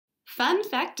Fun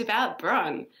fact about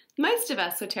Bron. Most of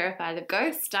us were terrified of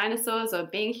ghosts, dinosaurs, or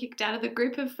being kicked out of the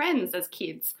group of friends as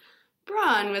kids.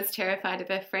 Bron was terrified of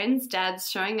her friends' dads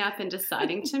showing up and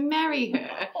deciding to marry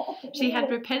her. She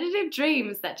had repetitive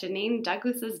dreams that Janine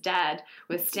Douglas's dad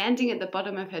was standing at the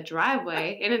bottom of her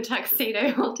driveway in a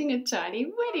tuxedo holding a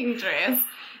tiny wedding dress.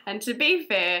 And to be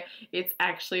fair, it's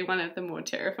actually one of the more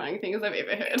terrifying things I've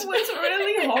ever heard. It was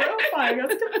really horrifying. I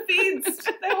was convinced.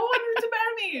 They all wanted to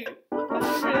marry me.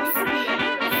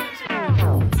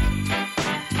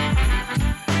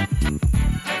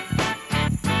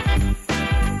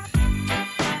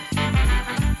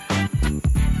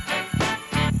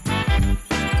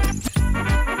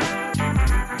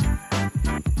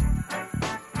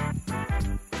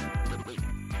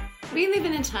 We live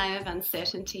in a time of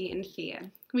uncertainty and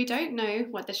fear. We don't know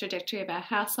what the trajectory of our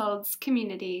households,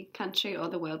 community, country, or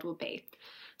the world will be.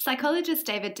 Psychologist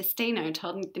David Destino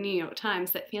told the New York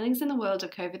Times that feelings in the world of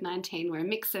COVID-19 were a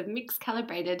mix of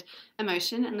mixed-calibrated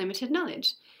emotion and limited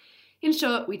knowledge. In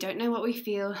short, we don't know what we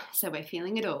feel, so we're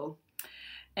feeling it all.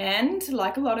 And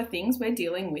like a lot of things, we're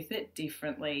dealing with it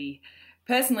differently.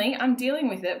 Personally, I'm dealing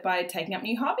with it by taking up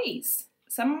new hobbies.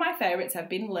 Some of my favourites have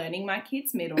been learning my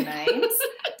kids' middle names,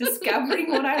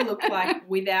 discovering what I look like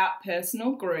without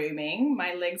personal grooming.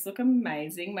 My legs look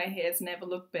amazing. My hair's never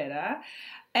looked better.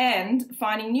 And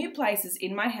finding new places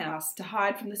in my house to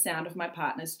hide from the sound of my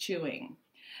partner's chewing.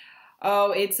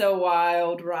 Oh, it's a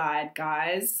wild ride,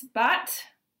 guys. But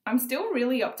I'm still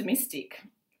really optimistic.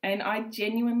 And I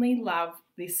genuinely love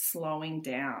this slowing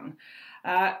down.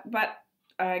 But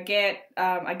I get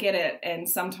it, and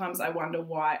sometimes I wonder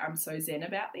why I'm so zen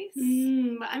about this.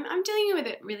 I'm dealing with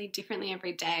it really differently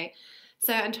every day.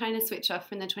 So I'm trying to switch off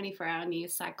from the 24-hour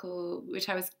news cycle, which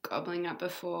I was gobbling up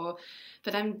before,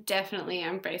 but I'm definitely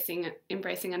embracing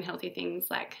unhealthy things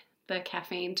like the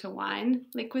caffeine to wine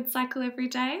liquid cycle every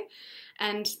day,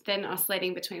 and then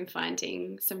oscillating between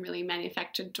finding some really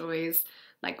manufactured joys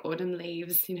like autumn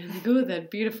leaves, like, oh,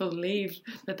 that beautiful leaf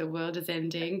that the world is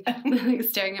ending, like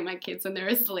staring at my kids when they're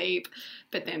asleep.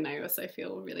 But then I also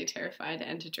feel really terrified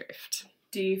and adrift.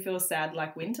 Do you feel sad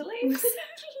like winter leaves?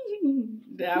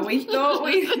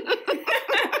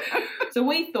 So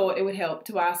we thought it would help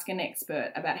to ask an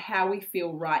expert about how we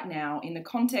feel right now in the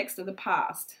context of the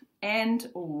past. And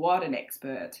what an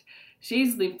expert.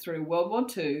 She's lived through World War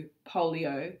II,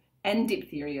 polio, and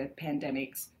diphtheria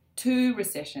pandemics, 2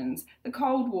 recessions, the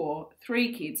Cold War,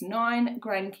 3 kids, 9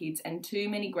 grandkids, and too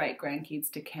many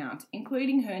great-grandkids to count,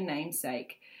 including her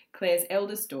namesake, Claire's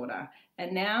eldest daughter,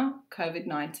 and now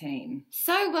COVID-19.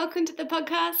 So welcome to the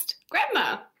podcast,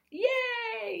 Grandma.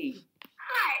 Yay!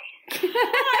 Hi.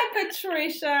 Hi,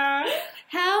 Patricia.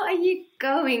 How are you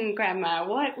going, Grandma?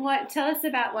 What? Tell us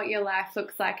about what your life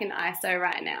looks like in ISO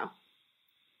right now.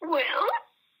 Well,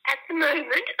 at the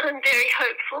moment, I'm very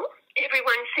hopeful.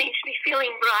 Everyone seems to be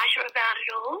feeling brighter about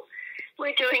it all.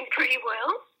 We're doing pretty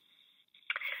well.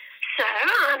 So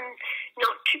I'm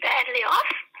not too badly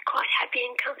off, quite happy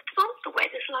and comfortable. The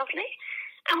weather's lovely.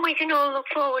 And we can all look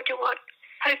forward to what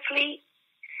hopefully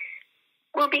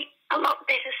will be a lot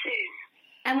better soon.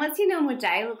 And what's your normal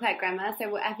day look like, Grandma?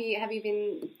 So have you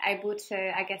been able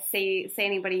to, I guess, see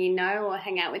anybody you know or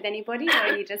hang out with anybody, or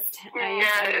are you just on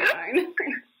your own?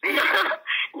 No,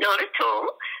 not at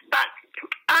all. But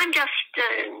I'm just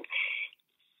doing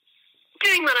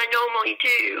what I normally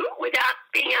do without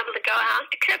being able to go out,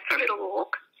 except for a little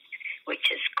walk,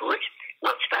 which is good.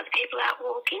 Lots of other people out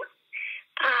walking.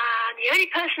 The only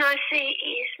person I see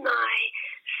is my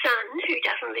son, who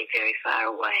doesn't live very far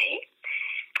away.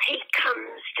 He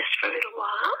comes just for a little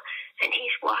while, and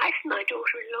his wife, my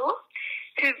daughter-in-law,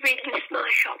 who brings my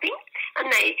shopping,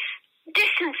 and they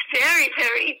distance very,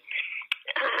 very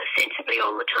sensibly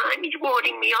all the time. He's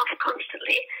warding me off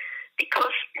constantly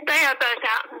because they are both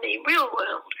out in the real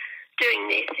world doing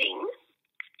their thing.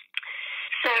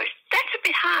 So that's a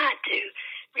bit hard to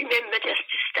remember just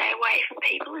to stay away from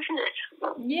people, isn't it?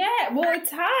 Yeah, well,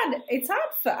 it's hard. It's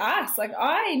hard for us. Like,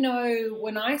 I know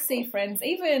when I see friends,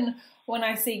 even when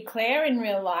I see Claire in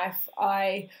real life,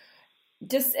 I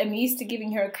just am used to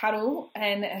giving her a cuddle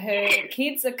and her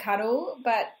kids a cuddle,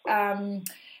 but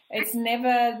it's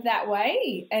never that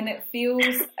way, and it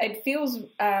feels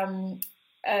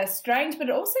strange, but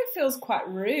it also feels quite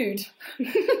rude.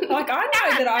 Like, I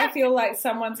know that I feel like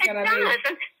someone's going to be...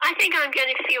 I think I'm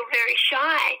going to feel very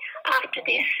shy after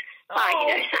this, by,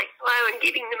 saying hello and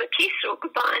giving them a kiss or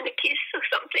goodbye and a kiss or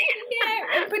something.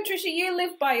 Yeah, Patricia, you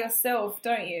live by yourself,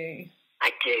 don't you?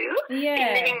 I do. Yeah.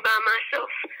 Been living by myself.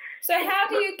 So how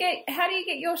do you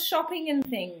get your shopping and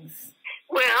things?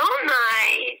 Well,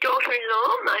 my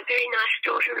daughter-in-law, my very nice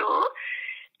daughter-in-law,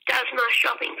 does my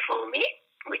shopping for me,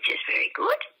 which is very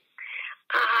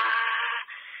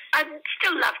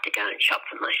love to go and shop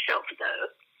for myself, though.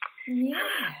 Yeah.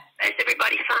 As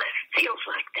everybody feels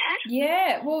like that.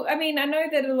 Yeah. Well, I mean, I know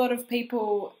that a lot of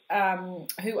people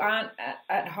who aren't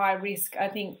at high risk, I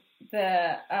think,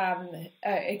 are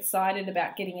excited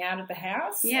about getting out of the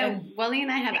house. Yeah, Wally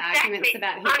and I have arguments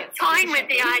about who gets I'm fine with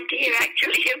the idea,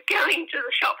 actually, of going to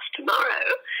the shops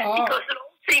tomorrow because it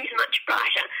all seems much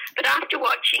brighter. But after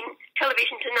watching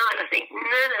television tonight, I think,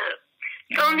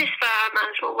 no, gone this far, I might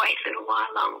as well wait a little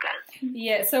while longer.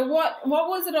 Yeah, so what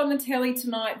was it on the telly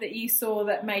tonight that you saw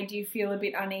that made you feel a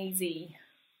bit uneasy?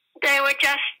 They were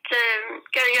just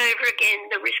going over again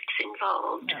the risks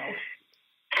involved. Oh.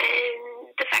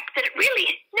 And the fact that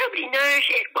nobody knows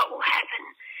yet what will happen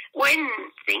when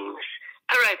things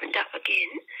are opened up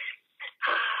again.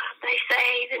 They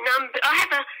say the number. I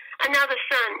have another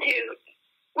son who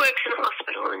works in a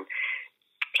hospital and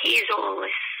hears all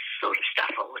this sort of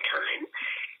stuff all the time.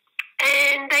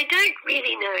 And they don't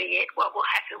really know yet what will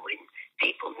happen when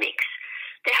people mix.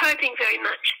 They're hoping very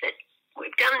much that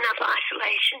we've done enough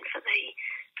isolation for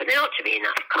there not to be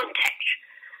enough contact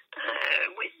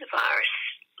with the virus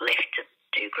left to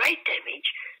do great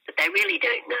damage, but they really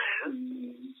don't know.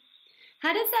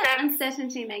 How does that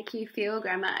uncertainty make you feel,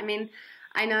 Grandma? I mean,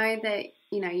 I know that,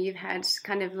 you've had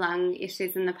kind of lung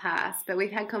issues in the past, but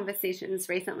we've had conversations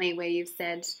recently where you've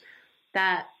said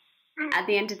that at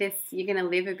the end of this, you're going to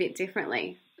live a bit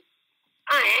differently.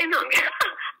 I am. I'm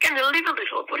going to live a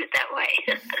little, put it that way.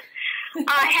 Good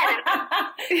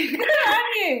on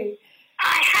you.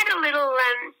 I had a little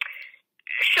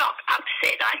shock,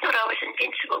 upset. I thought I was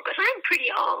invincible because I'm pretty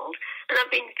old and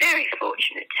I've been very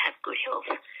fortunate to have good health.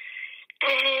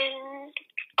 And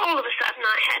all of a sudden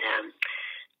I had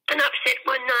an upset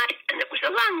one night, and it was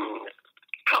a lung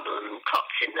problem,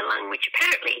 clots in the lung, which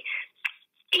apparently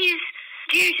is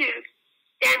due to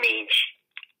damage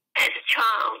as a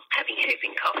child, having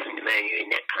whooping cough and pneumonia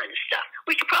and that kind of stuff,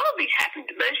 which probably has happened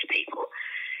to most people.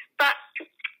 But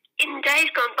in days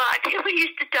gone by, people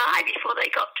used to die before they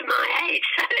got to my age,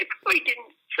 so they probably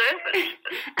didn't surface.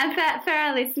 And for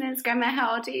our listeners, Grandma,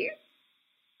 how old are you?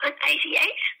 I'm 88.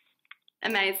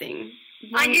 Amazing.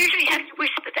 I usually have to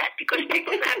whisper that because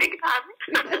people know beg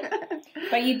pardon.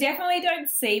 But you definitely don't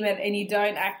seem it and you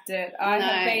don't act it. I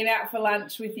have been out for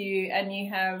lunch with you and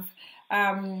you have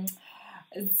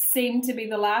seemed to be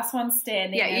the last one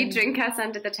standing. Yeah, you drink us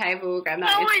under the table, Grandma.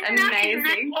 Oh, it's amazing. Isn't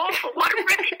that awful? What a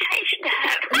reputation to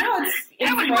have. No,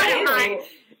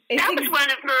 that was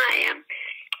one of my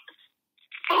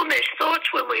foremost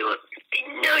thoughts when we were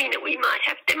knowing that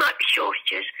there might be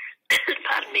shortages,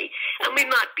 pardon me, and we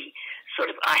might be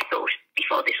I thought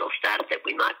before this all started that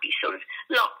we might be sort of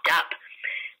locked up,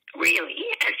 really,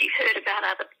 as you've heard about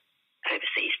other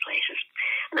overseas places.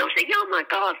 And I was thinking, oh my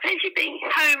God, fancy being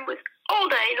home with all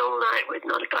day and all night with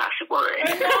not a glass of wine.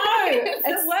 No,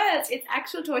 it's worse. It's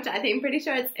actual torture. I'm pretty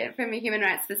sure it's from a human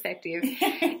rights perspective.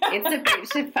 It's a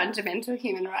breach of fundamental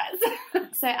human rights.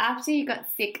 So after you got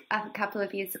sick a couple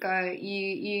of years ago,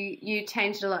 you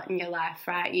changed a lot in your life,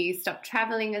 right? You stopped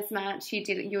travelling as much. You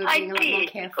were being a lot more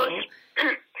careful.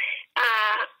 Because,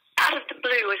 out of the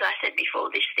blue, as I said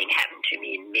before, this thing happened to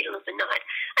me in the middle of the night.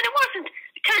 And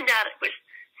it turned out it was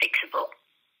fixable.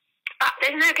 But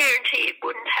there's no guarantee it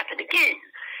wouldn't happen again.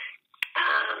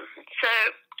 So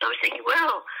I was thinking,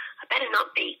 well, I better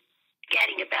not be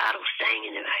gadding about or staying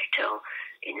in a hotel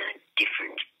in a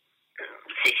different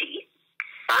city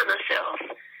by myself,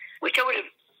 which I would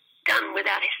have done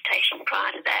without hesitation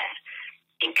prior to that,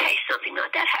 in case something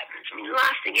like that happens. I mean, the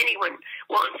last thing anyone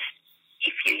wants,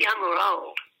 if you're young or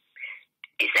old,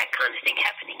 is that kind of thing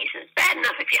happening. Isn't it bad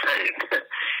enough if you're home?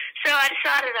 So I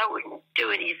decided I wouldn't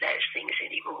do any of those things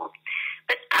anymore.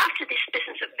 But after this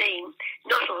business of being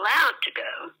not allowed to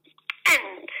go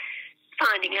and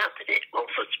finding out that all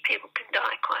sorts of people can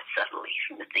die quite suddenly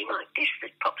from a thing like this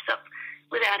that pops up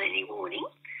without any warning,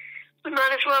 we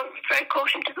might as well throw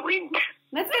caution to the wind.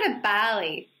 Let's go to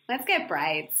Bali. Let's get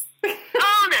braids.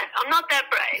 Oh, no, I'm not that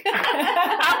brave.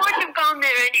 I wouldn't have gone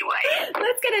there anyway.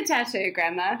 Let's get a tattoo,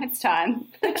 Grandma. It's time.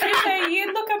 Patricia,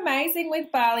 you look amazing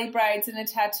with Bali braids and a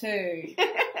tattoo.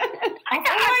 I've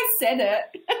always said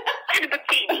it. And a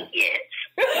bikini, yes.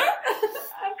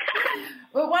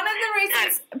 Well, one of the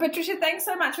reasons, Patricia, thanks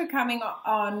so much for coming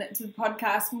on to the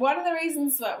podcast. One of the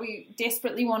reasons that we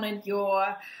desperately wanted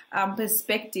your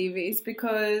perspective is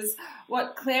because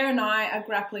what Claire and I are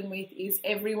grappling with is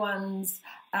everyone's,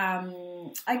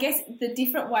 I guess, the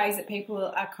different ways that people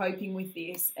are coping with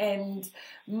this. And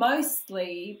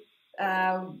mostly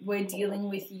we're dealing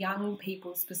with young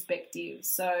people's perspectives.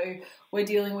 So we're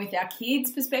dealing with our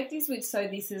kids' perspectives, so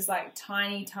this is like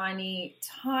tiny, tiny,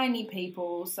 tiny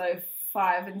people. So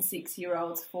 5 and 6 year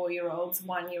olds, 4-year-olds,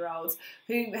 1-year-olds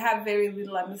who have very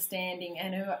little understanding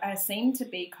and who seem to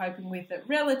be coping with it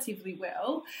relatively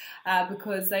well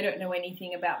because they don't know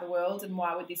anything about the world, and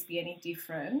why would this be any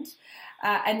different?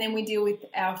 And then we deal with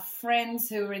our friends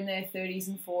who are in their 30s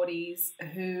and 40s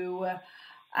who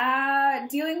are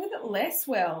dealing with it less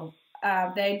well.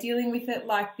 They're dealing with it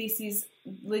like this is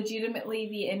legitimately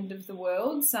the end of the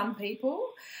world, some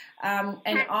people. And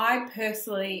I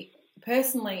personally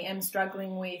am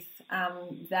struggling with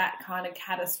that kind of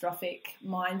catastrophic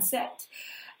mindset.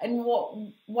 And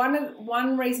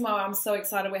one reason why I'm so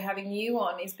excited we're having you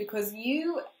on is because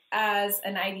you, as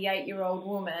an 88-year-old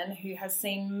woman who has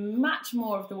seen much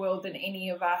more of the world than any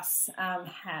of us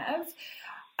have,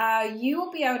 you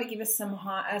will be able to give us some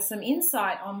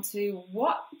insight onto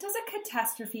what does a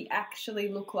catastrophe actually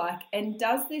look like, and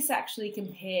does this actually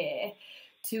compare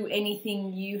to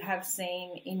anything you have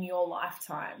seen in your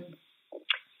lifetime?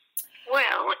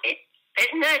 Well,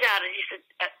 there's no doubt it is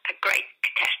a great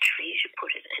catastrophe, as you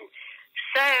put it, and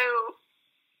so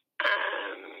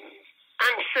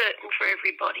uncertain for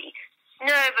everybody.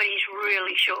 Nobody's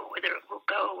really sure whether it will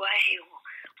go away or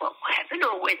what will happen,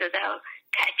 or whether they'll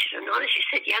catch it or not. As you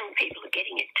said, young people are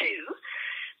getting it too.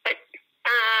 But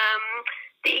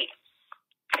the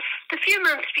few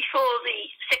months before the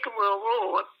Second World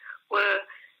War were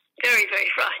very, very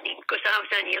frightening, because I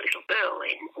was only a little girl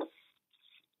then.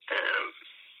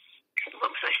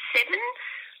 What was I, 7?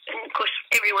 And of course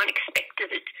everyone expected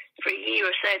it for a year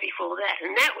or so before that,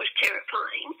 and that was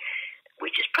terrifying,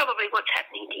 which is probably what's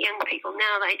happening to young people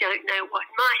now. They don't know what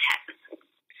might happen.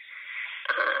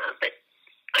 But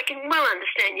I can well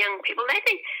understand young people. They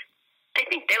think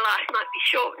their life might be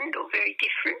shortened or very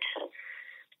different.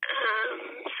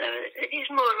 So it is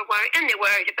more of a worry, and they're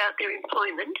worried about their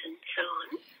employment and so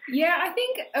on. Yeah, I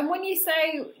think, and when you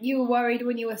say you were worried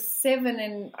when you were 7,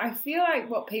 and I feel like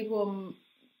what people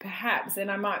perhaps,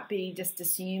 and I might be just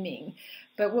assuming,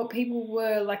 but what people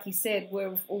were, like you said,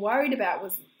 were worried about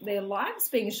was their lives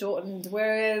being shortened,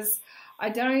 whereas I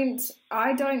don't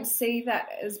see that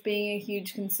as being a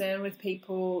huge concern with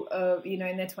people,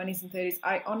 in their 20s and 30s.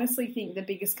 I honestly think the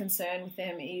biggest concern with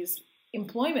them is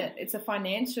employment. It's a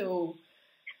financial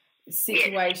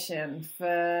situation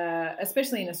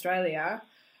especially in Australia.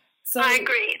 So I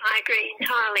agree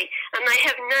entirely. And they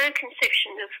have no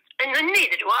conception of, and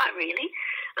neither do I really,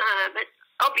 but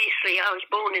obviously I was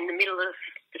born in the middle of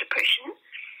the Depression,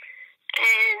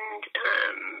 and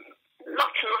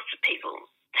lots and lots of people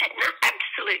had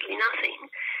absolutely nothing.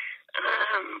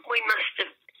 We must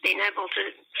have been able to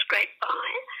scrape by,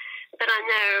 but I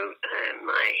know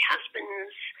my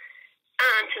husband's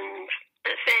aunt and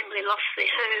family lost their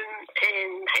home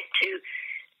and had to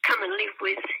come and live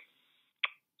with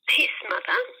his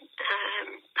mother,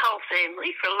 whole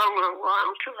family, for a long, long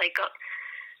while till they got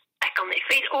back on their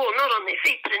feet, or not on their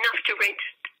feet, but enough to rent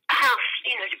a house,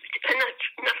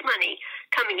 enough money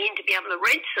coming in to be able to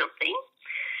rent something.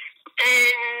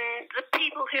 And the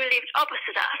people who lived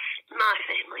opposite us, my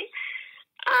family,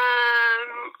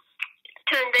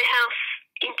 turned their house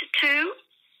into 2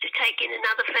 to take in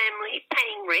another family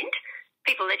paying rent,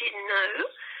 people they didn't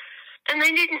know. And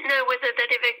they didn't know whether they'd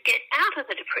ever get out of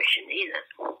the Depression either.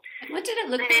 What did it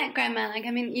look like, Grandma? Like,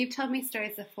 I mean, you've told me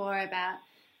stories before about,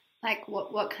 like,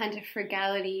 what kind of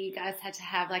frugality you guys had to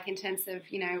have, like, in terms of,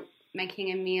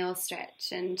 making a meal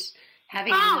stretch and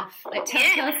having enough. Like,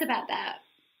 tell us about that.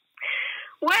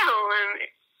 Well,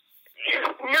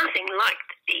 nothing like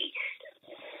the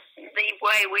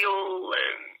way we all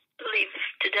live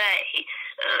today.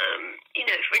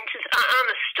 For instance, I'm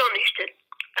astonished at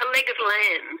a leg of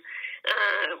lamb.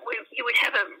 You would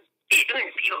have if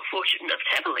you were fortunate enough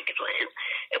to have a leg of lamb,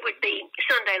 it would be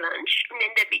Sunday lunch, and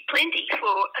then there'd be plenty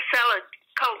for a salad,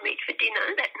 cold meat for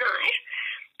dinner that night,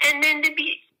 and then there'd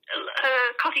be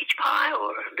a cottage pie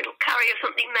or a little curry or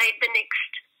something made the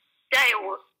next day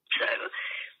or so.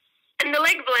 And the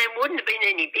leg of lamb wouldn't have been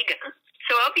any bigger,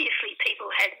 so obviously people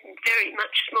had very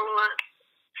much smaller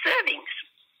servings.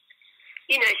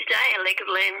 Today a leg of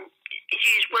lamb is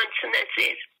used once and that's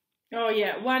it. Oh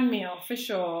yeah, one meal for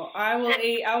sure. I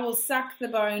will suck the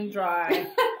bone dry.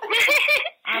 People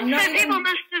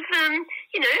must have,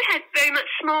 had very much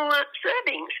smaller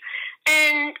servings.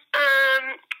 And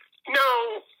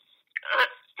Noel,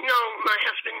 my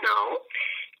husband Noel,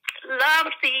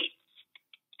 loved the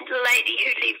lady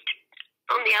who lived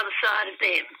on the other side of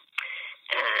them,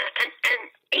 an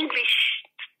English,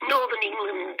 Northern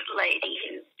England lady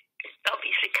who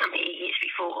obviously come here years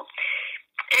before.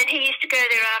 And he used to go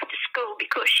there after school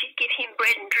because she'd give him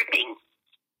bread and dripping.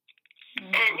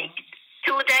 Mm. And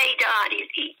till the day he died,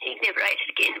 he never ate it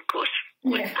again, of course,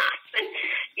 wouldn't ask. But,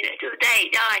 till the day day he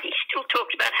died, he still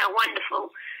talked about how wonderful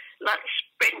lunch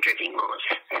bread and dripping was.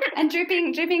 And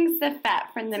dripping's the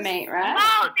fat from the meat, right?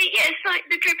 Oh, yes, like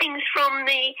the drippings from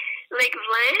the leg of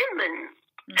lamb,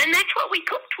 and that's what we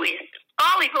cooked with.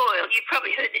 Olive oil, you've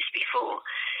probably heard this before.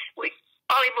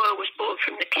 Olive oil was bought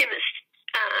from the chemist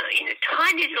in a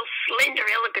tiny little slender,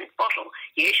 elegant bottle,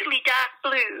 usually dark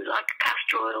blue, like a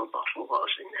castor oil bottle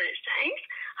was in those days,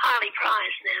 highly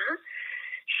prized now.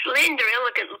 Slender,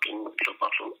 elegant-looking little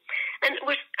bottle, and it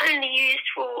was only used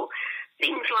for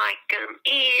things like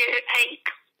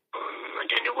earache, I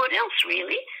don't know what else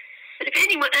really, but if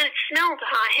anyone, and it smelled to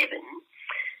high heaven,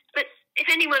 but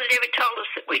if anyone had ever told us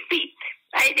that we'd be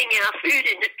bathing our food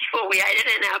in it before we ate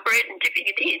it and our bread and dipping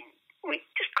it in, we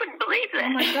just couldn't believe that. Oh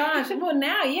my gosh. Well,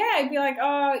 now, yeah, I'd be like,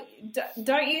 oh,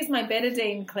 don't use my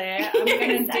betadine, Claire. I'm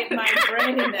going to dip my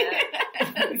bread in it.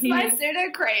 It's my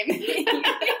pseudo-cream.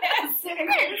 Yes.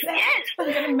 Yes.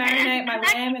 I'm going to marinate my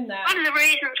lamb in that. One of the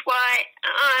reasons why,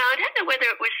 I don't know whether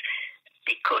it was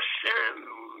because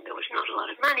there was not a lot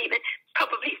of money, but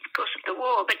probably because of the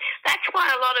war, but that's why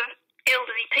a lot of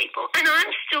elderly people, and I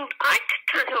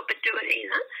can't help but do it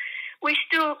either, we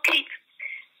still keep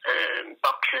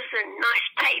boxes and nice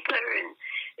paper and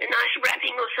a nice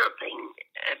wrapping or something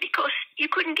because you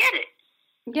couldn't get it.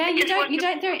 Yeah, you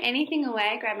don't throw anything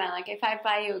away, Grandma. Like if I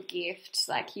buy you a gift,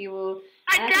 like you will.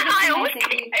 I always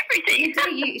keep everything.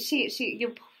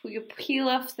 You peel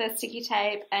off the sticky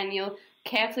tape and you'll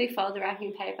carefully fold the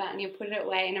wrapping paper and you'll put it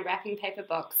away in a wrapping paper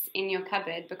box in your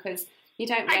cupboard because you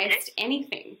don't waste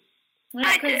anything.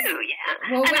 I do,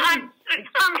 yeah. Well, and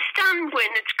I'm stunned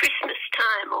when it's Christmas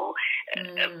time or,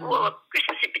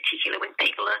 Christmas in particular, when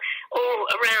people are all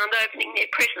around opening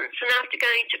their presents and after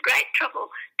going to great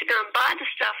trouble to go and buy the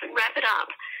stuff and wrap it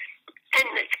up,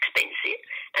 and it's expensive,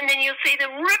 and then you'll see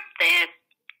them rip their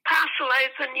parcel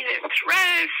open,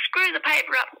 screw the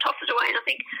paper up and toss it away, and I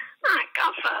think, oh,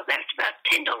 God, that's about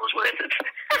 $10 worth of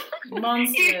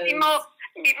monsters.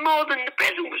 More than the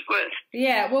present was worth.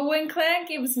 Yeah, well, when Claire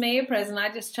gives me a present, I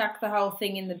just chuck the whole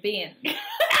thing in the bin.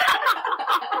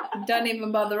 Don't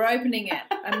even bother opening it.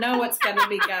 I know it's going to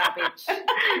be garbage.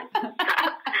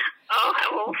 Oh,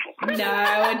 how awful. No,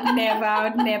 I would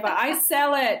never. I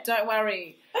sell it, don't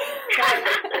worry.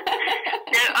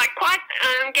 No,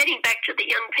 getting back to the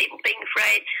young people being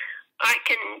afraid, I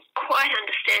can quite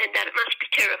understand that. It must be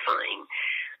terrifying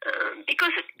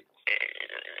because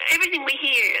everything we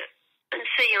hear and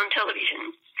see on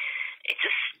television, it's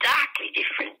a starkly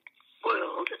different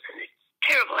world and a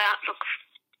terrible outlook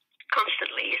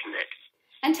constantly, isn't it?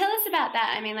 And tell us about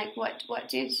that. I mean, like, what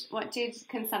did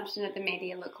consumption of the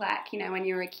media look like? When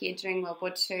you were a kid during World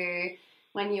War II,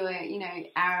 when you were,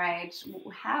 our age.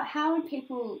 How would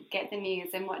people get the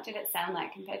news, and what did it sound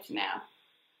like compared to now?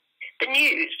 The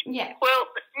news. Yeah.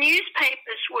 Well,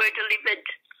 newspapers were delivered.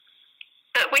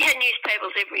 We had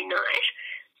newspapers every night,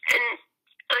 and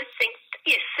I think,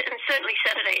 yes, and certainly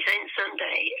Saturdays and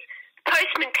Sundays. The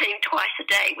postman came twice a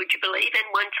day, would you believe, and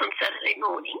once on Saturday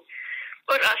morning.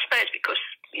 But I suppose because,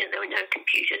 there were no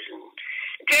computers and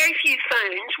very few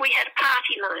phones. We had a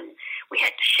party line we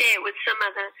had to share with some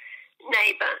other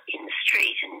neighbour in the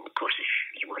street. And, of course, if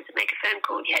you wanted to make a phone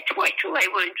call, you had to wait till they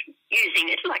weren't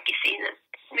using it, like you see in the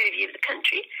movie of The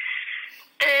Country.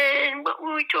 And what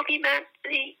were we talking about?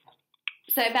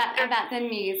 So about the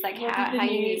news, like how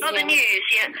you use. Oh, the news,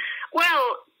 yeah.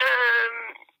 Well,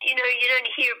 you'd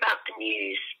only hear about the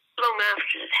news long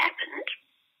after it happened.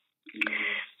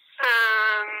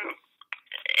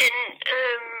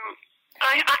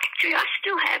 I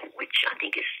still have, which I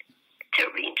think is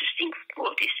terribly interesting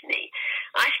for this to me,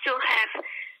 I still have,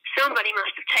 somebody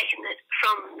must have taken it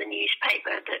from the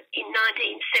newspaper that in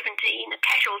 1917 a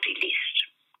casualty list,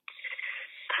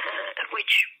 of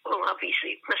which, well,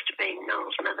 obviously it must have been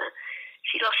Noel's mother.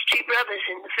 She lost two brothers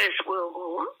in the First World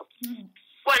War,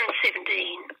 one 17.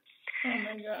 Oh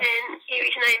my God. And here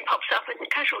his name pops up in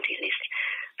the casualty list.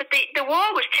 But the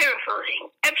war was terrifying,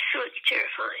 absolutely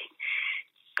terrifying.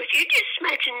 Because you just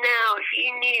imagine now if you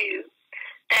knew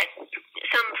that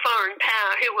some foreign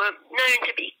power who were known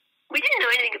to be, we didn't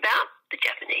know anything about the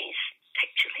Japanese,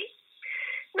 actually.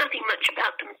 Nothing much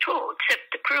about them at all, except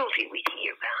the cruelty we'd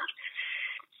hear about.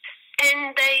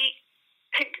 And they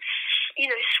had,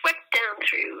 swept down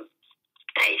through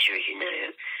Asia, as you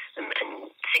know,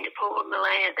 and Singapore and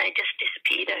Malaya. They just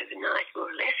disappeared overnight, more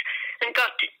or less, and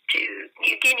got to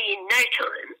New Guinea in no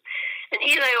time. And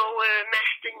here they all were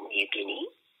amassed in New Guinea.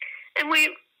 And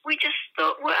we just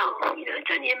thought, well,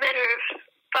 it's only a matter of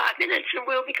 5 minutes and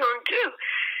we'll be gone too.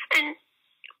 And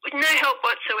with no help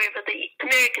whatsoever, the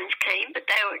Americans came, but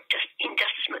they were just in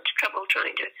just as much trouble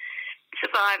trying to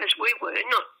survive as we were,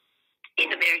 not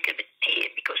in America, but here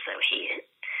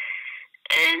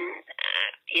And,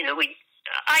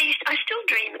 I still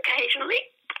dream occasionally.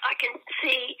 I can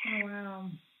see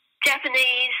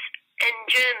Japanese and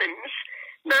Germans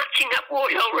marching up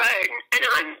Warhill Road, and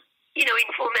I'm, in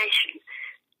formation,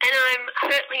 and I'm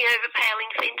hurtling over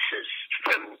paling fences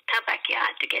from our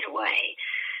backyard to get away.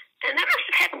 And that must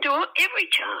have happened to every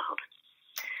child.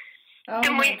 Oh,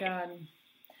 and my God.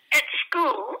 At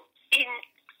school,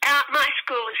 my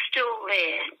school is still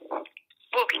there,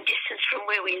 walking distance from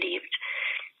where we lived.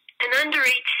 And under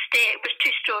each stair, it was a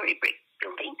 2-storey brick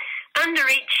building, under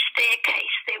each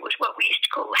staircase there was what we used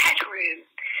to call a hat room.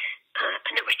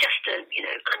 And it was just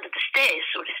under the stairs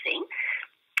sort of thing,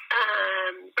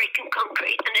 brick and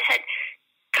concrete. And it had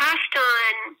cast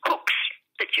iron hooks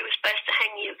that you were supposed to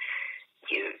hang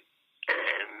your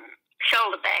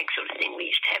shoulder bag sort of thing we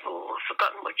used to have, or I've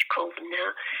forgotten what you call them now,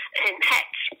 and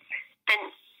hats. And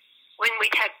when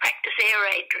we'd have practice air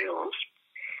raid drills,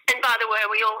 and by the way,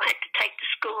 we all had to take to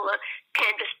school a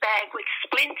canvas bag with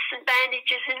splints and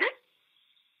bandages in it.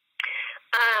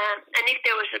 And if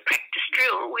there was a practice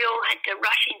drill, we all had to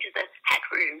rush into the hat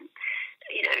room,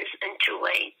 until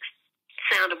they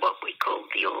sounded what we called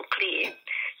the all clear.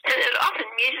 And it often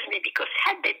amuses me because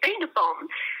had there been a bomb,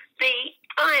 the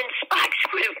iron spikes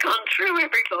would have gone through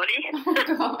everybody. Oh,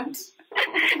 God.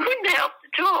 Wouldn't have helped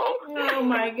at all. Oh,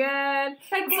 my God.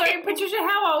 And so, Patricia,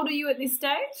 how old are you at this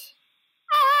stage?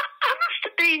 I must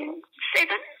have been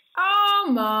 7. Oh,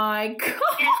 my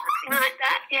God. Yeah, something like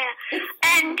that, yeah.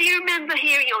 And do you remember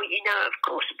hearing, of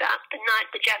course, about the night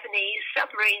the Japanese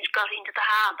submarines got into the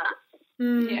harbour?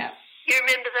 Yeah. You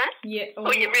remember that? Yeah.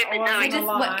 Or you remember knowing?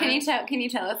 Can you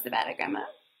tell us about it, Grandma?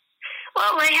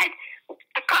 Well, they had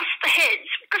across the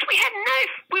heads, because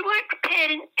we weren't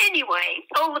prepared in any way.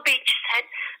 All the beaches had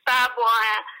barbed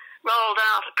wire rolled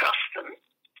out across them.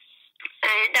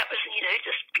 And that was,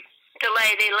 just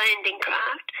delay their landing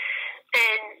craft.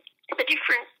 And the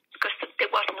different, because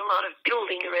there wasn't a lot of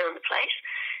building around the place,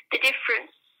 the different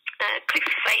cliff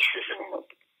faces and,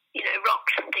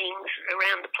 rocks and things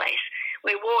around the place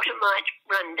where water might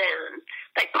run down.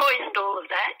 They poisoned all of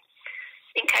that.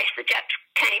 In case the Japs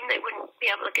came, they wouldn't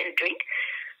be able to get a drink.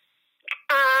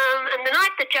 And the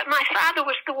night my father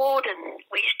was the warden.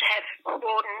 We used to have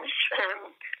wardens,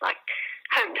 like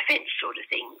home defence sort of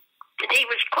thing. And he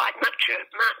was quite macho,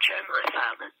 my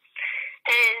father.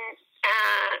 And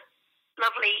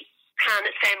lovely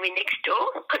Harnett family next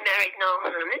door. I married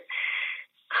Noel Harnett.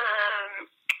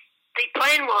 The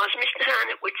plan was Mr.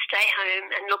 Harnett would stay home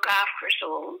and look after us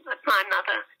all, my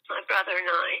mother, my brother and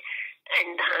I,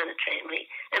 and the Harnett family.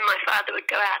 And my father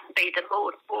would go out and be the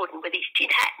warden with his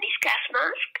tin hat and his gas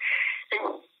mask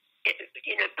and,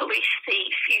 police the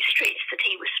few streets that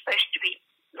he was supposed to be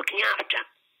looking after.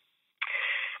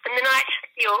 And the night,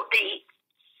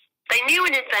 they knew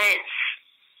in advance,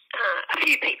 a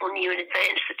few people knew in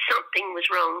advance that something was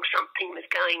wrong, something was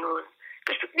going on,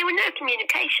 because there were no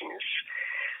communications.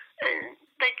 And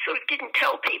they sort of didn't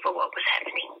tell people what was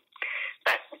happening.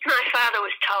 But my father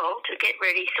was told to get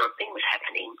ready, something was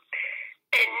happening.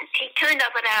 And he turned up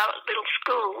at our little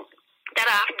school that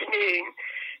afternoon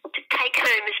to take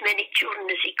home as many children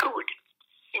as he could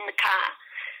in the car.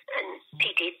 And he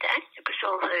did that, took us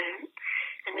all home.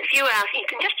 And a few hours, you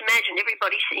can just imagine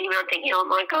everybody sitting around thinking, oh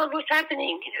my God, what's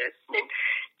happening? And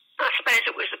I suppose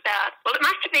it was about, it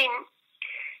must have been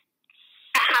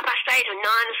 8:30 or 9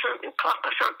 or something, o'clock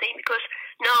or something, because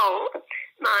Noel,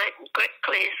 my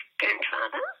Claire's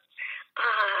grandfather,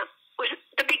 was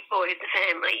the big boy of the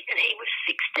family, and he was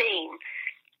 16,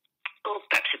 or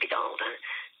perhaps a bit older,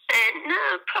 and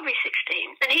no, probably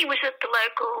 16, and he was at the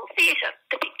local theatre,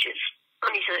 the Pictures,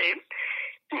 on his own,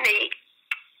 and the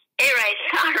air raid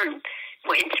siren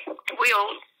went, we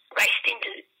all raced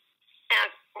into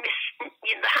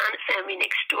the Harnett family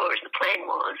next door, as the plan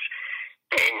was.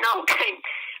 And Noel came,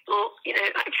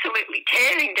 absolutely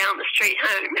tearing down the street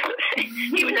home.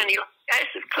 He was only like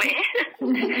Joseph Clare.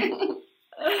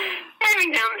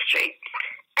 Tearing down the street.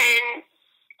 And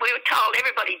we were told,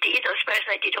 everybody did, I suppose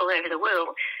they did all over the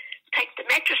world, take the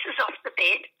mattresses off the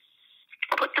bed,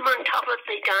 put them on top of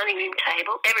the dining room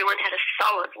table. Everyone had a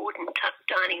solid wooden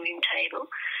dining room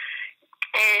table.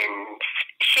 And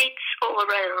sheets all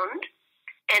around.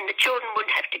 And the children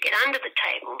wouldn't have to get under the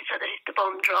table so that if the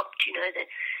bomb dropped,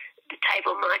 the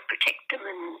table might protect them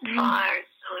and fire.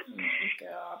 Oh,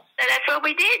 God. So that's what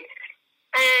we did.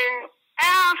 And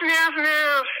hours and hours and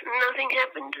hours, nothing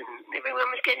happened, and everyone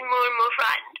was getting more and more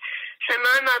frightened. So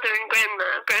my mother and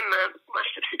grandma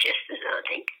must have suggested, I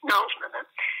think, Noel's mother,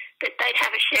 that they'd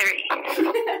have a sherry.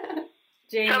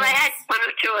 Genius. So they had 1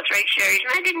 or 2 or 3 sherries,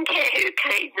 and they didn't care who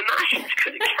came. The Martians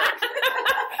could have come.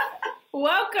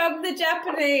 Welcome the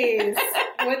Japanese.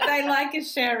 Would they like a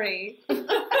sherry? They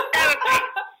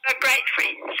were great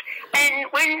friends. And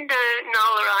when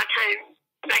Noel arrived home,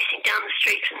 racing down the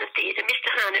street from the theatre, Mr.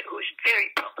 Harnett, who was very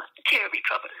proper, terribly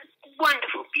proper,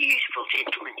 wonderful, beautiful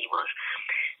gentleman he was,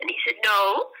 and he said,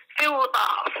 "No, fill the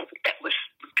bath." That was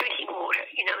drinking water,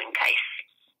 you know, in case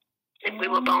if we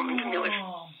were bombed and there was...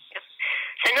 Yeah.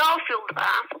 So Noel filled the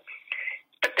bath.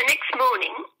 But the next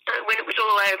morning, when it was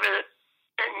all over,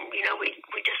 and, you know, we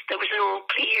just, there was an all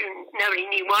clear and nobody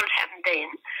knew what had happened then,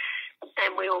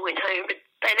 and we all went home, but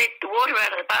they let the water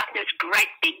out of the bath and there was a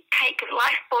great big cake of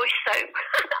Lifebuoy soap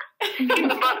in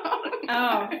the bottle.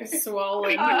 Oh,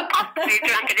 swollen. We were possibly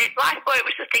drunk it. Lifebuoy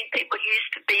was the thing people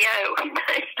used for BO in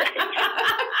those days.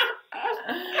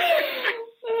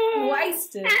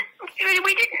 Wasted.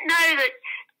 We didn't know that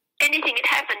anything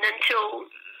had happened until,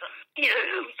 you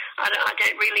know, I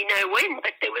don't really know when,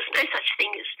 but there was no such thing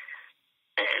as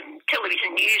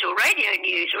television news or radio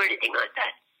news or anything like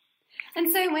that.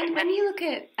 And so when you look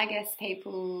at, I guess,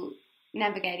 people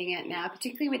navigating it now,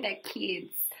 particularly with their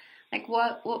kids, like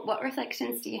what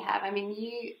reflections do you have? I mean,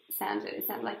 it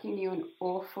sounded like you knew an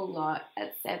awful lot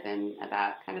at 7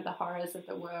 about kind of the horrors of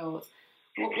the world.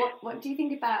 What do you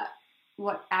think about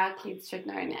what our kids should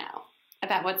know now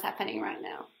about what's happening right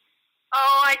now?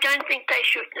 Oh, I don't think they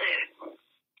should know.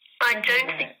 I don't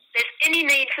think there's any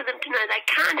need for them to know. They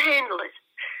can't handle it.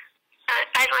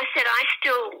 As I said, I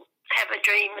still have a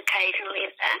dream occasionally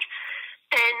of that.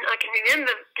 And I can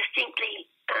remember distinctly,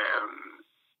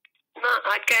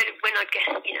 I'd go to, when I'd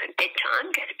get, you know,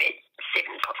 bedtime, go to bed,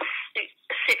 7 o'clock, a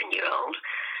 7-year-old.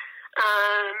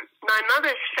 My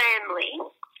mother's family,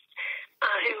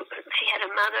 she had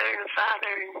a mother and a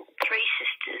father and 3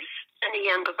 sisters and a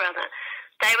younger brother.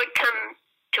 They would come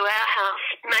to our house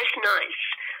most nights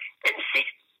and sit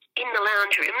in the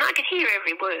lounge room, and I could hear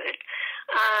every word,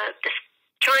 just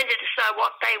trying to decide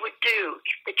what they would do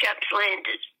if the Japs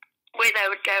landed, where they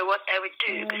would go, what they would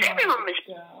do, because everyone was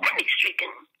panic-stricken.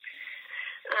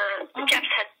 The Japs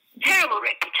had a terrible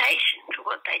reputation for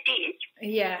what they did.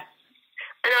 Yeah.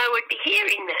 And I would be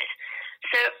hearing that.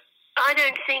 So I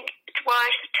don't think it's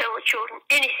wise to tell the children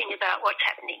anything about what's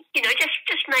happening. You know,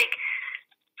 just make...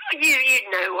 You'd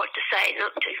know what to say,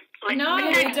 not to... No,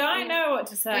 we don't know what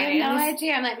to say. We have no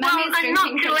idea. I'm like, Mummy's drinking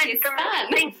not to let it's them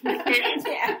fun. think that there's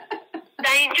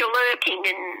danger lurking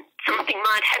and something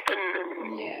might happen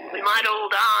and we might all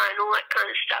die and all that kind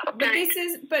of stuff.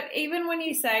 But even when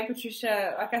you say,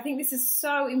 Patricia, like I think this is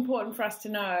so important for us to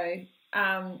know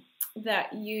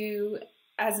that you,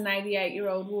 as an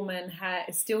 88-year-old woman,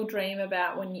 still dream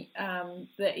about when you,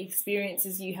 the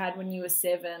experiences you had when you were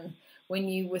 7, when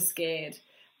you were scared.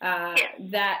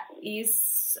 That is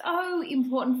so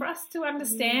important for us to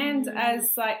understand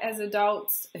as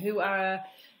adults who are.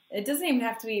 It doesn't even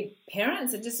have to be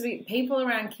parents. It just to be people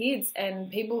around kids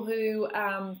and people who,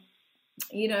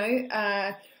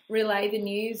 relay the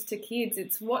news to kids.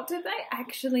 It's what do they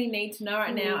actually need to know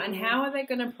right now, and how are they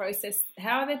going to process?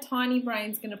 How are their tiny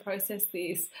brains going to process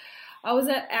this? I was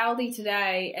at Aldi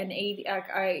today, and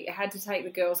I had to take the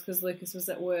girls because Lucas was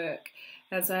at work.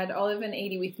 And so I had Olive and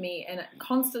Edie with me, and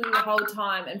constantly the whole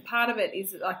time, and part of it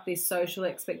is like this social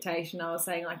expectation. I was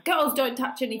saying, like, girls, don't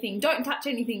touch anything, don't touch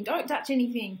anything, don't touch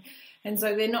anything. And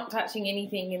so they're not touching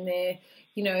anything, and they're,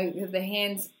 you know, the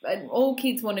hands, and all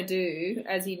kids want to do,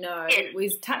 as you know,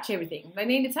 is touch everything. They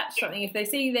need to touch something. If they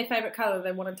see their favourite colour,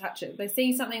 they want to touch it. If they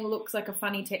see something that looks like a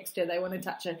funny texture, they want to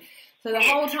touch it. So the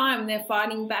whole time they're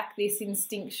fighting back this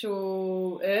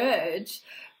instinctual urge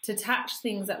to touch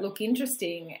things that look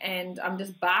interesting, and I'm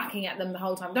just barking at them the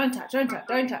whole time. Don't touch, don't touch,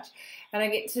 don't touch. And I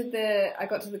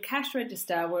got to the cash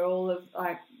register where all of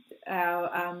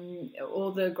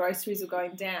all the groceries were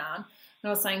going down, and I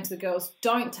was saying to the girls,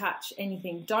 don't touch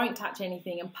anything, don't touch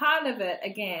anything. And part of it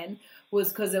again was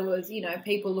because there was, you know,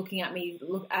 people looking at me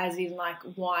as in like,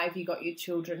 why have you got your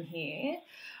children here?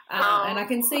 And I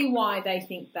can see why they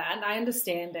think that. I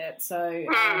understand it. So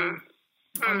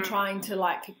I'm trying to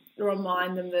like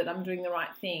remind them that I'm doing the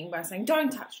right thing by saying, don't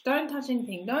touch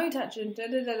anything, don't touch it, da,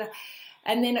 da, da, da.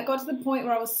 And then it got to the point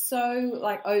where I was so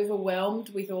like overwhelmed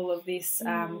with all of this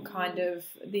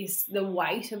the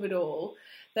weight of it all,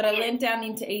 that I leant down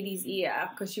into Edie's ear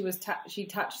because she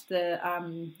touched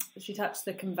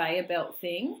the conveyor belt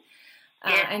thing.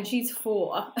 And she's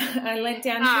 4. I leant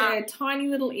down to her tiny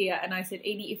little ear and I said,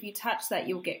 Edie, if you touch that,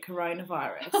 you'll get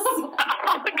coronavirus.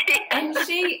 Oh, dear. And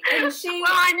she. Well,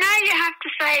 I know you have to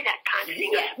say that kind of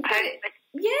thing.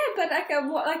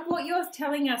 But what you're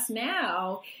telling us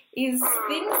now is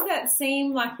things that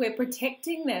seem like we're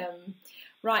protecting them,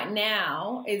 right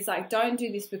now is like, don't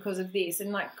do this because of this,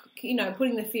 and like, you know,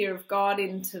 putting the fear of God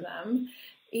into them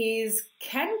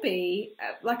can be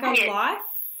like a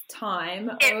lifetime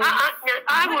of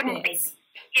I wouldn't be. nightmares.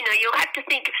 You know, you'll have to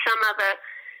think of some other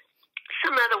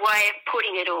way of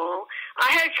putting it all.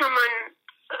 I heard someone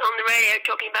on the radio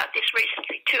talking about this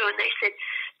recently too, and they said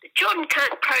the children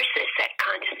can't process that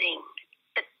kind of thing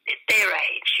at their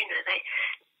age. You know,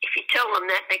 if you tell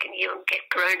them that, they can get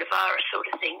coronavirus sort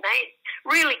of thing. They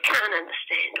really can't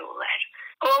understand all that.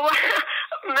 Or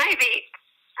maybe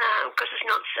because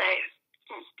it's not so,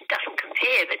 it doesn't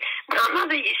compare. But my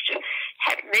mother used to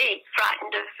have me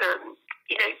frightened of,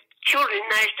 you know, children in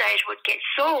those days would get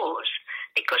sores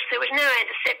because there was no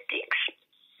antiseptics.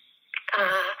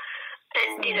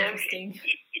 And, you know, she'd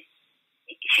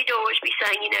always be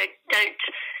saying, you know,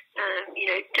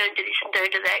 don't do this and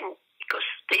don't do that, and because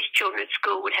these children at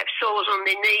school would have sores on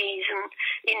their knees and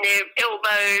in their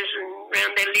elbows and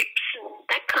around their lips and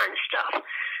that kind of stuff.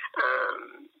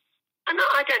 And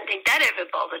I don't think that ever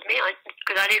bothered me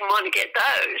because I didn't want to get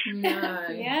those. No.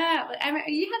 Yeah. I mean,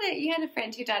 you had a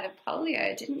friend who died of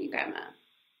polio, didn't you, Grandma?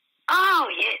 Oh,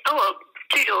 yeah. Oh, well,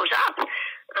 2 doors up.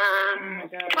 Oh, my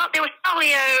God. Well, there was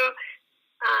polio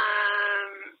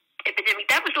epidemic.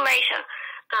 That was later.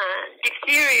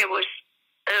 Diphtheria was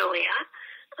earlier.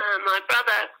 My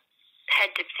brother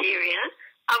had diphtheria.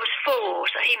 I was 4,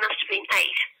 so he must have been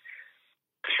 8.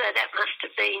 So that must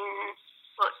have been,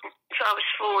 so I was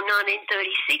 4,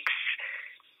 1936.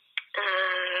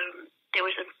 There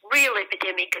was a real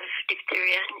epidemic of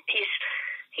diphtheria, and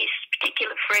his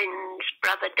particular friend's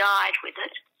brother died with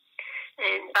it,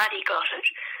 and Buddy got it.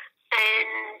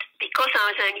 And because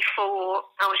I was only 4,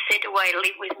 I was sent away to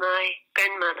live with my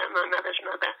grandmother, my mother's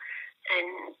mother,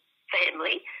 and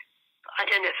family. I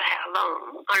don't know for how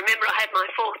long. I remember I had my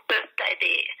 4th birthday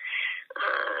there.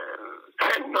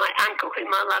 And my uncle,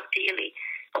 whom I loved dearly,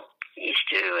 used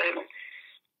to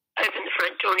open the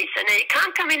front door and he'd say, "No, you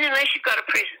can't come in unless you've got a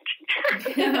present."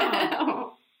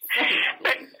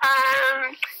 But,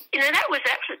 you know, that was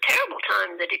a terrible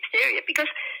time, the diphtheria, because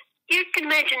you can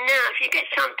imagine now if you get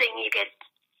something, you get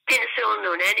penicillin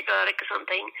or an antibiotic or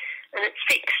something, and it's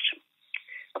fixed.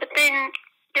 But then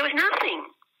there was nothing,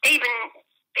 even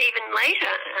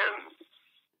later,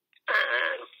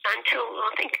 until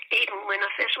I think even when I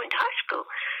first went to high school.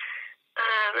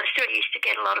 I still used to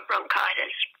get a lot of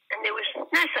bronchitis, and there was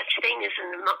no such thing as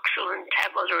an amoxicillin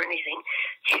tablet or anything.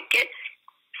 You'd get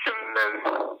some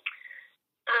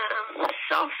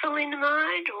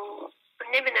sulfalinamide, or I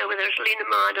never know whether it was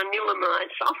linamide or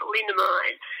nilamide,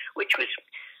 sulfalinamide, which was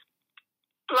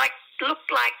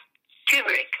looked like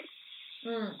turmeric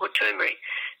or turmeric.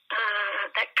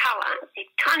 That colour, a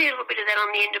tiny little bit of that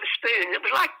on the end of a spoon. It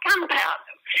was like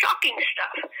gunpowder, shocking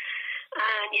stuff.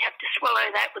 And you have to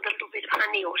swallow that with a little bit of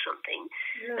honey or something.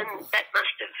 Yes. And that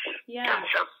must have done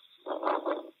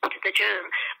something to the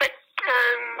germ. But,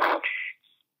 I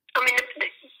mean,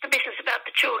 the business about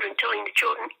the children, telling the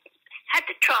children, had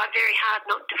to try very hard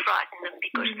not to frighten them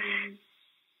because...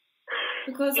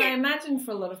 I imagine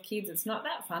for a lot of kids it's not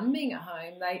that fun being at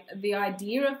home. The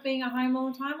idea of being at home all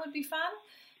the time would be fun,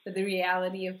 but the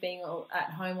reality of being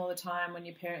at home all the time when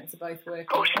your parents are both working,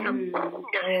 or,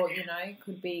 you know,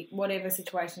 could be whatever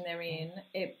situation they're in,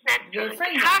 their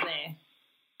friends aren't there.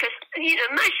 Because, you know,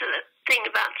 most of the thing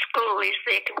about school is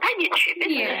their companionship,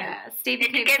 isn't it? Yeah, Stevie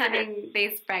keeps having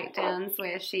these breakdowns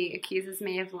where she accuses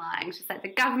me of lying. She's like, the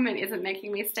government isn't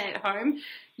making me stay at home.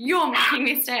 You're making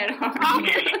me stay at home.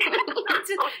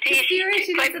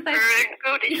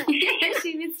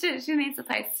 She needs a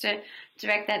place to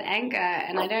direct that anger,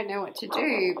 and I don't know what to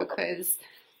do because,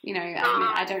 you know,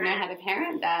 I don't know how to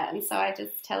parent that, and so I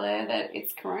just tell her that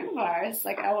it's coronavirus.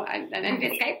 Like, I don't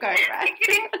need a scapegoat, right?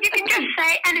 You can just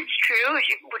say, and it's true, as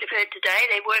you would have heard today,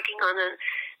 they're working on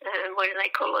what do they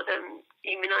call it,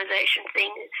 immunisation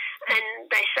thing, and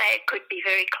they say it could be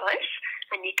very close,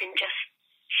 and you can just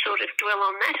sort of dwell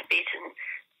on that a bit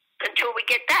until we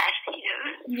get that, you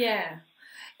know. Yeah.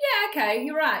 Yeah, okay,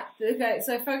 you're right. Okay,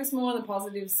 so focus more on the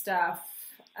positive stuff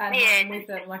at home with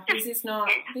them. Like, this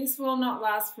will not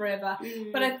last forever.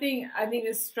 But I think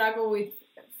the struggle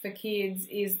for kids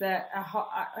is that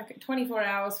like 24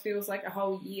 hours feels like a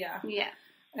whole year. Yeah.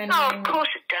 And of course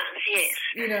it does, yes.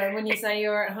 You know, when you say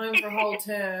you're at home for a whole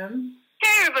term.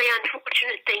 Terribly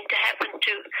unfortunate thing to happen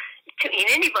to in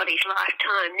anybody's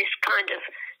lifetime, this kind of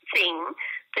thing,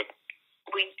 that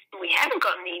we haven't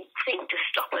got anything to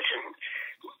stop it, and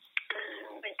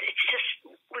it's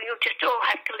just, we'll just all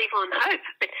have to live on hope.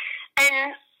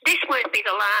 And this won't be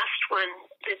the last one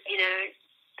that, you know,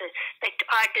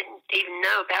 I didn't even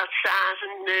know about SARS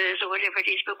and MERS or whatever it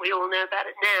is, but we all know about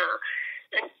it now.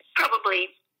 And probably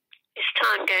as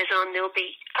time goes on, there'll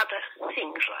be other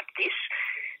things like this.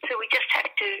 So we just have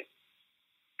to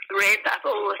ramp up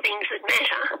all the things that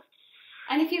matter.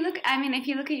 And if you look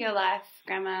at your life,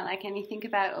 Grandma, like, and you think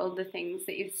about all the things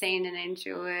that you've seen and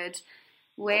endured,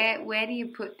 where do you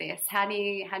put this? How do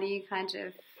you kind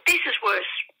of? This is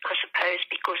worse, I suppose,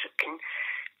 because it can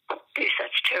do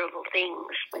such terrible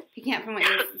things. Picking up from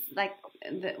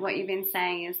what you've been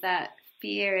saying is that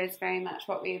fear is very much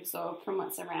what we absorb from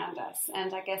what's around us.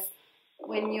 And I guess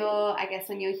when you're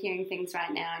hearing things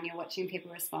right now and you're watching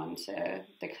people respond to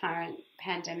the current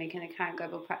pandemic and the current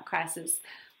global crisis,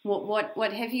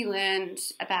 what have you learned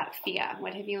about fear?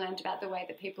 What have you learned about the way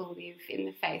that people live in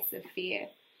the face of fear?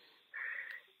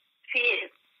 Fear.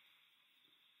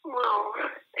 Well,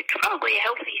 it's probably a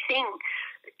healthy thing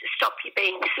to stop you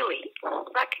being silly,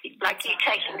 like you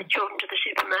taking the children to the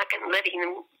supermarket and letting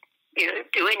them,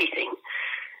 do anything.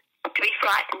 To be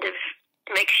frightened of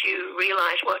makes you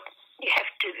realise what you have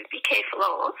to be careful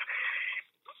of.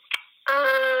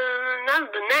 Other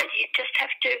than that, you just have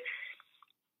to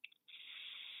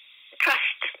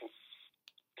trust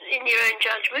in your own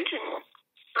judgment, and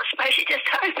I suppose you just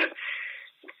hope.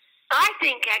 I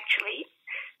think actually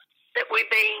that we're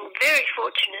being very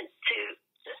fortunate to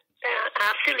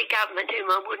our silly government,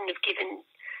 whom I wouldn't have given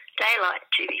daylight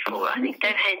to before. I think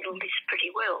they've handled this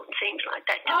pretty well. It seems like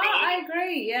that to me. I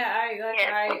agree. Yeah,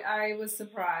 I was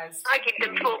surprised. I give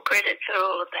them full credit for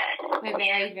all of that. We're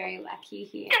very, very lucky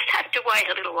here. Just have to wait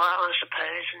a little while, I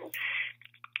suppose.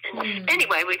 And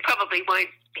anyway, we probably won't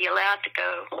be allowed to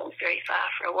go very far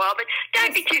for a while. But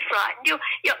don't be too frightened. You're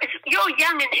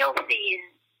young and healthy,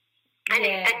 and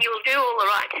you'll do all the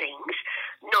right things.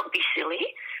 Not be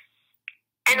silly.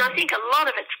 And I think a lot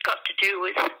of it's got to do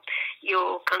with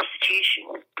your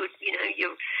constitution, good,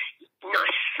 your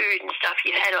nice food and stuff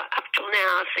you had up till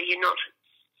now, so you're not,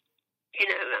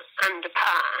 under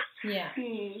par. Yeah.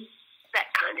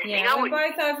 That kind of thing. Yeah, we're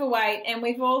both overweight, and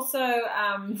we've also,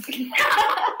 and we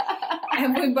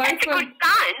both That's a good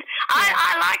sign.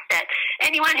 I like that.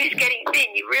 Anyone who's getting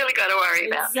thin, you really got to worry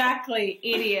about. Exactly,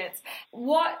 idiots.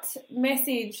 What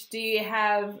message do you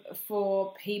have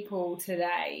for people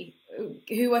today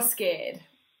who are scared?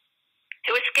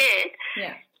 Who are scared?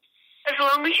 Yeah. As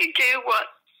long as you do what...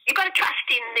 You've got to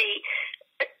trust in the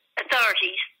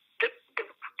authorities, the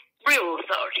real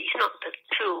authorities, not the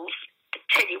tools to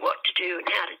tell you what to do and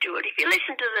how to do it. If you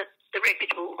listen to the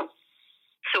reputable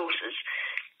sources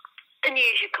and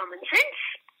use your common sense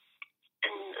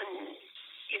and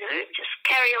just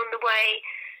carry on the way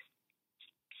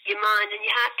your mind and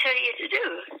your heart tell you to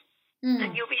do,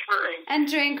 and you'll be fine. And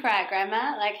drink right,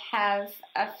 Grandma. Like, have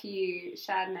a few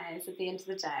Chardonnays at the end of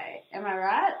the day. Am I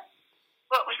right?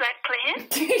 What was that, Claire?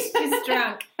 She's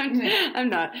drunk. I'm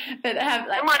not. But have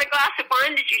And what, a glass of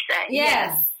wine, did you say?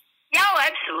 Yes. Yeah, oh,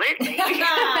 absolutely.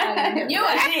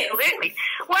 Absolutely.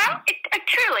 Well, it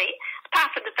truly,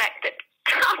 apart from the fact that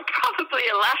I'm probably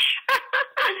a lush,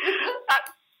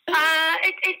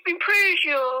 it improves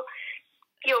your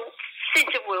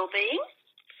sense of well-being,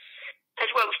 as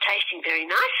well as tasting very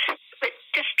nice. But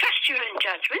just trust your own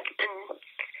judgment, and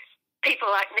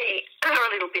people like me are a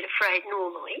little bit afraid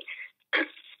normally. And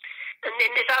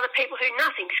then there's other people who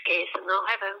nothing scares them.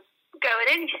 They'll have a go at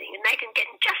anything, and they can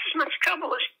get in just as much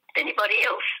trouble as anybody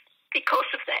else because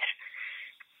of that.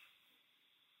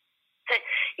 So,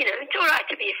 it's all right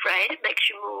to be afraid. It makes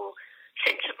you more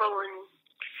sensible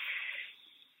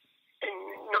and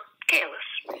not careless.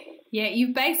 Yeah,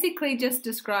 you've basically just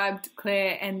described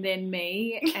Claire and then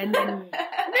me, and then...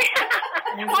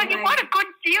 What a good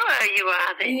duo you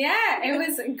are then. Yeah, it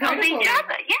was incredible. Of each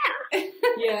other, yeah.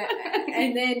 Yeah,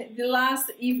 and then the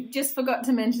last, you just forgot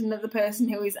to mention that the person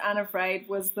who is unafraid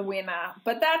was the winner,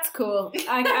 but that's cool.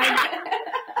 I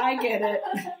get it.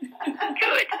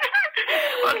 Good.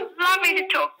 Well, lovely to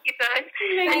talk to you both.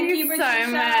 Thank you so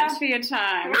much for your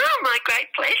time. Oh, my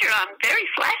great pleasure. I'm very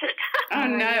flattered. Oh,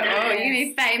 no. Oh, you're going to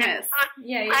be famous.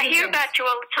 I hear about you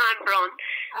all the time, Bron,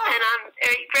 and I'm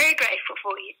very, very grateful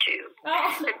for you too.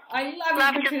 Oh, I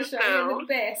love you, Patricia. You're the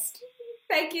best.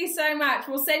 Thank you so much.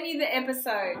 We'll send you the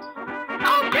episode.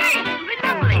 Oh, great.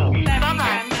 Lovely.